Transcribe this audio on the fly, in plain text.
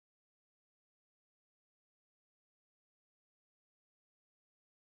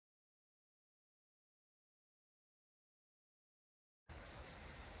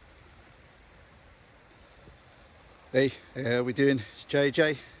Hey, how we doing? It's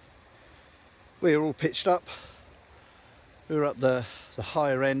JJ. We're all pitched up. We're up the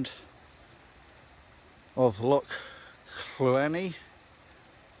higher end of Loch Cluanie.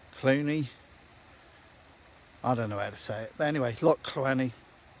 I don't know how to say it, but anyway, Loch Cluanie.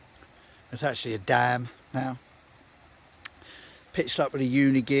 It's actually a dam now. Pitched up with a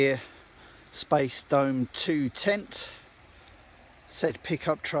Unigear Space Dome 2 tent. Said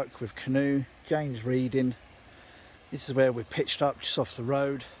pickup truck with canoe. James reading. This is where we're pitched up, just off the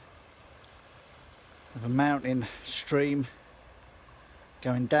road. With a mountain stream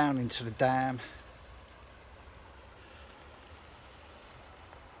going down into the dam.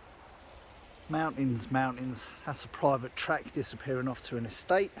 Mountains. That's a private track disappearing off to an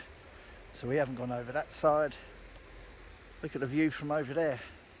estate. So we haven't gone over that side. Look at the view from over there.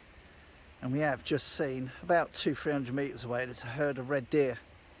 And we have just seen, about 200-300 metres away, there's a herd of red deer.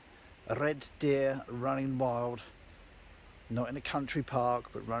 A red deer running wild. Not in a country park,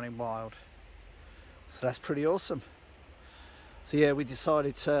 but running wild. So that's pretty awesome. So yeah, we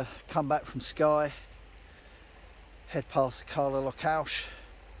decided to come back from Skye, head past the Loch Cluanie.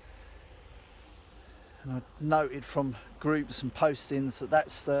 And I noted from groups and postings that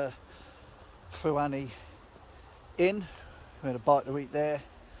that's the Cluanie Inn. We had a bite to eat there.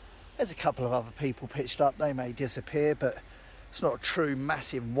 There's a couple of other people pitched up. They may disappear, but it's not a true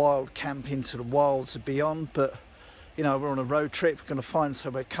massive wild camp into the wilds and beyond. But you know, we're on a road trip, we're going to find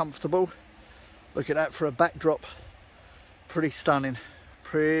somewhere comfortable. Look at that for a backdrop. Pretty stunning.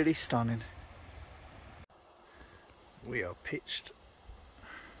 Pretty stunning. We are pitched.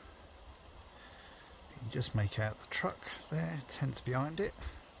 You can just make out the truck there, tents behind it.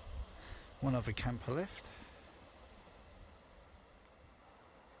 One other camper left.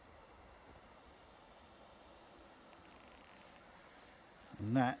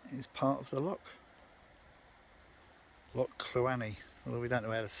 And that is part of the loch. Loch Cluanie. Although we don't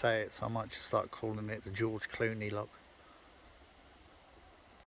know how to say it, so I might just start calling it the George Clooney Loch.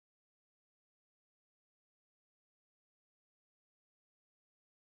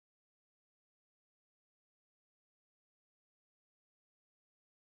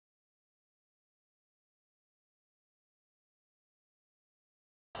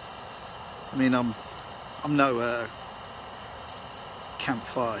 I mean, I'm no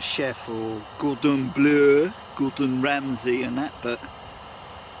campfire chef or Gordon Bleu, Gordon Ramsay and that, but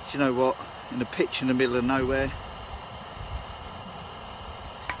do you know what? In a pitch in the middle of nowhere,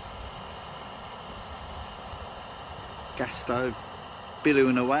 gas stove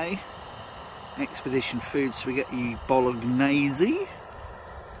billowing away, expedition food spaghetti bolognese,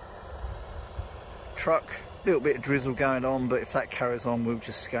 truck, a little bit of drizzle going on, but if that carries on we'll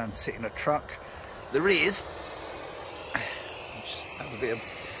just go and sit in a truck. There is, just have a bit of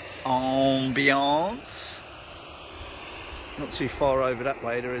ambiance. Not too far over that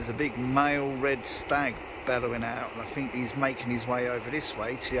way there is a big male red stag bellowing out, and I think he's making his way over this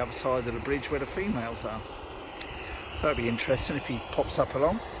way to the other side of the bridge where the females are. So that'd be interesting if he pops up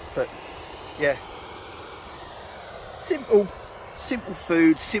along. But yeah, simple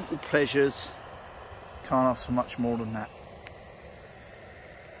food, simple pleasures. Can't ask for much more than that.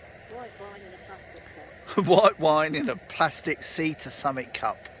 White wine in a plastic cup. White wine in a plastic Sea to Summit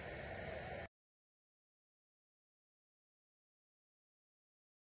cup.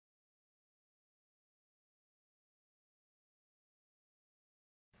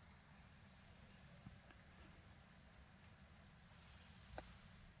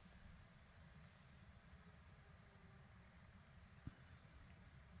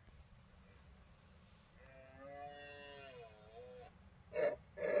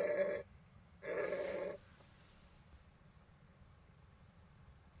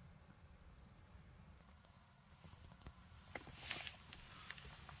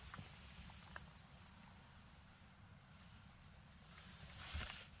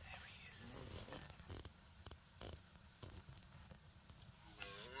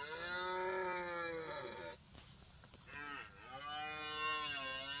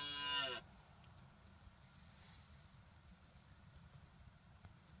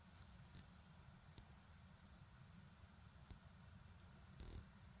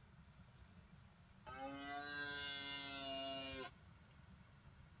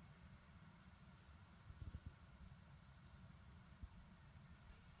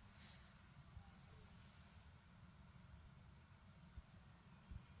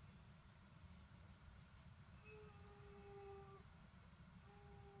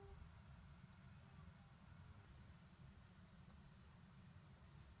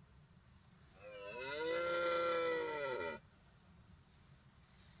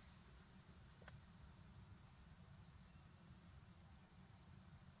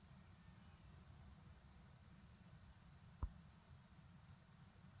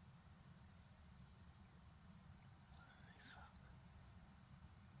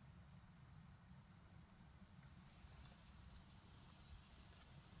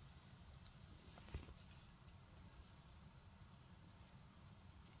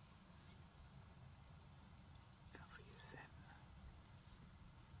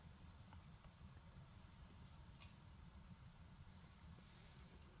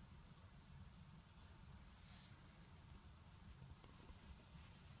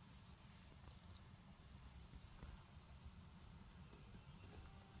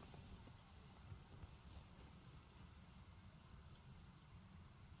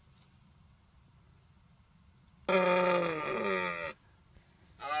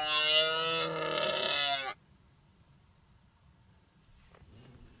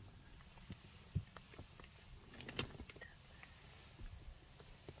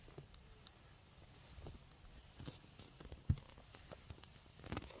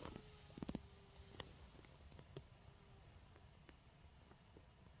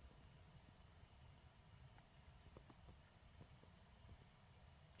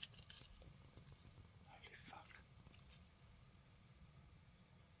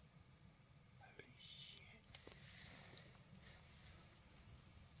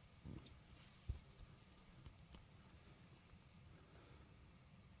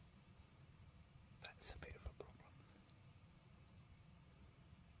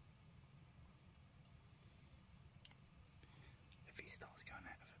 starts going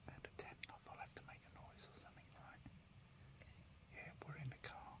out of the tent, I'll have to make a noise or something, right? Okay. Yeah, we're in the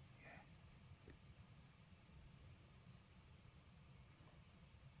car, yeah.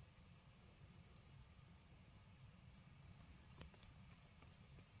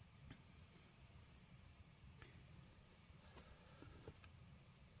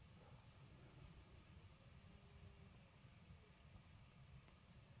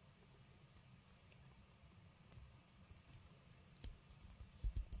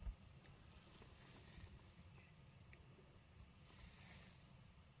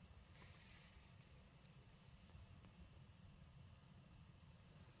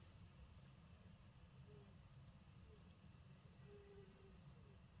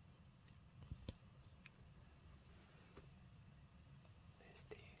 There's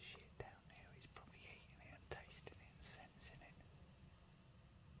deer shit down there, he's probably eating it and tasting it and sensing it.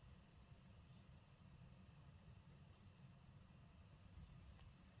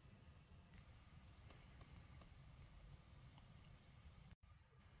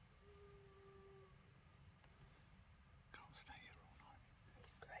 Can't stay here all night.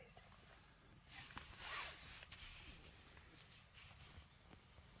 It's crazy.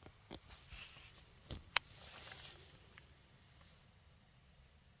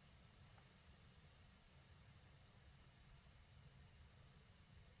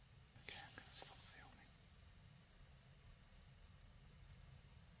 Okay, I'm going to stop filming.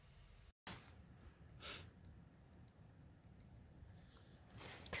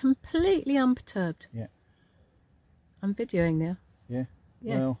 Completely unperturbed. Yeah. I'm videoing now. Yeah?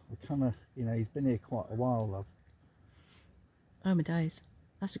 Yeah. Well, we kind of, you know, he's been here quite a while, love. Oh my days.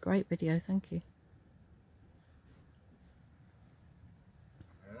 That's a great video, thank you.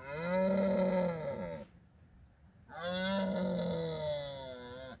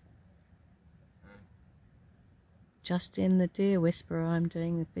 Justin the deer whisperer I'm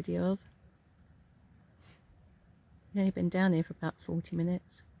doing the video of. He's only been down here for about 40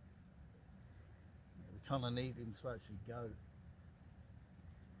 minutes. We kind of need him to actually go.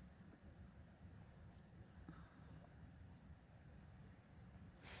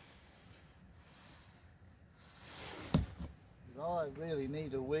 I really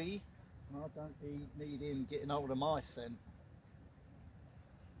need a wee, and I don't need him getting hold of my scent.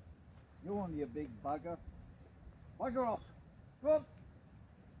 You're on, you big bugger. Bugger off. Come on.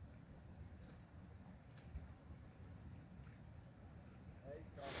 There he's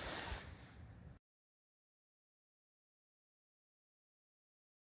gone.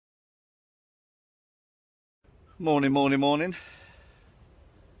 Morning, morning, morning.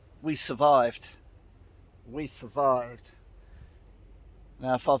 We survived. We survived.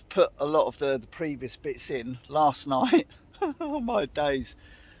 Now, if I've put a lot of the previous bits in, last night, oh my days,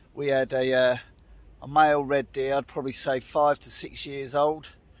 we had a male red deer, I'd probably say 5 to 6 years old,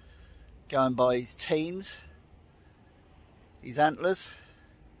 going by his teens, his antlers.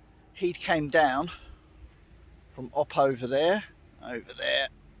 He came down from up over there,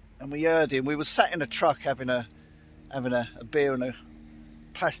 and we heard him. We were sat in a truck having a beer and a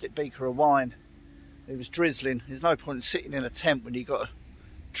plastic beaker of wine. It was drizzling. There's no point in sitting in a tent when you've got a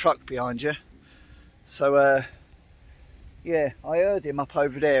truck behind you. So yeah, I heard him up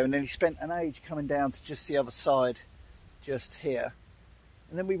over there, and then he spent an age coming down to just the other side, just here.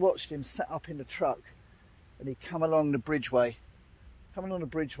 And then we watched him sat up in the truck, and he come along the bridgeway. Coming on the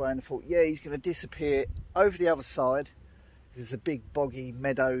bridgeway, and I thought, yeah, he's going to disappear over the other side. There's a big boggy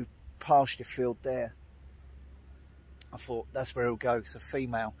meadow pasture field there. I thought that's where he'll go, it's a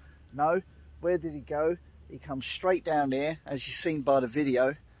female. No, where did he go? He comes straight down here, as you've seen by the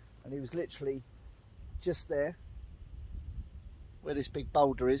video, and he was literally just there, where this big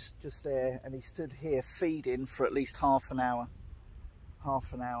boulder is, just there, and he stood here feeding for at least half an hour.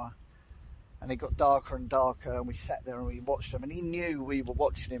 And it got darker and darker, and we sat there and we watched him, and he knew we were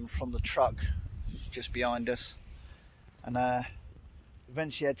watching him from the truck just behind us. And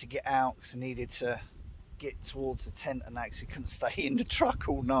eventually had to get out because he needed to get towards the tent, and actually couldn't stay in the truck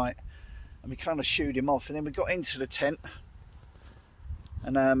all night. And we kind of shooed him off, and then we got into the tent,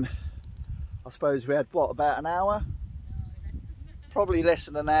 and I suppose we had, what, about an hour? Probably less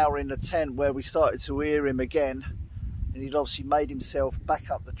than an hour in the tent, where we started to hear him again, and he'd obviously made himself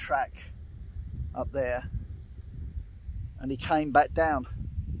back up the track up there, and he came back down,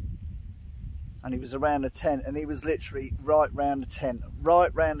 and he was around the tent, and he was literally right round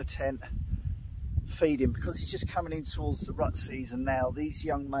the tent, feeding, because he's just coming in towards the rut season now. These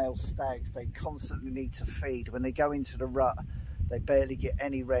young male stags, they constantly need to feed. When they go into the rut, they barely get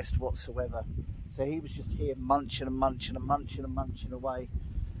any rest whatsoever. So he was just here munching and munching and munching and munching away.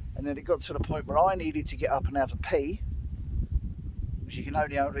 And then it got to the point where I needed to get up and have a pee. because you can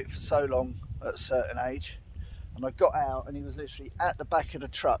only hold it for so long at a certain age. And I got out and he was literally at the back of the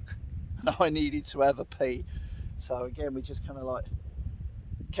truck and I needed to have a pee. So again, we just kind of like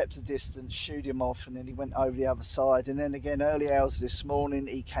kept a distance, shooed him off, and then he went over the other side. And then again, early hours this morning,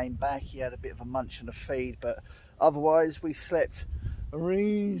 he came back. He had a bit of a munch on the feed, but otherwise we slept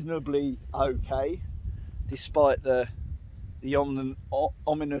reasonably okay, despite the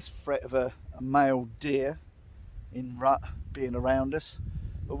ominous threat of a male deer in rut being around us.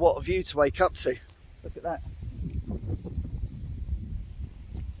 But what a view to wake up to. Look at that.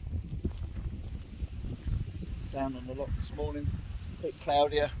 Down on the loch this morning, a bit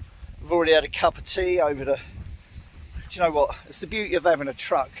cloudier. We've already had a cup of tea over the... Do you know what? It's the beauty of having a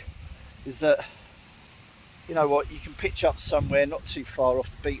truck, is that, you know what, you can pitch up somewhere not too far off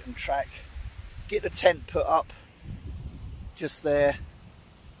the beaten track, get the tent put up just there,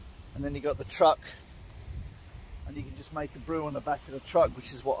 and then you got the truck, and you can just make a brew on the back of the truck,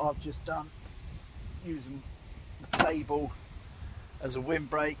 which is what I've just done, using the table as a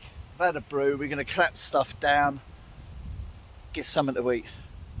windbreak. I've had a brew. We're going to clap stuff down, get something to eat.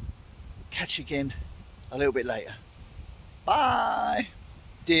 Catch you again a little bit later. Bye.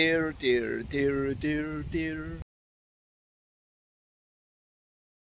 Dear, dear, dear, dear, dear.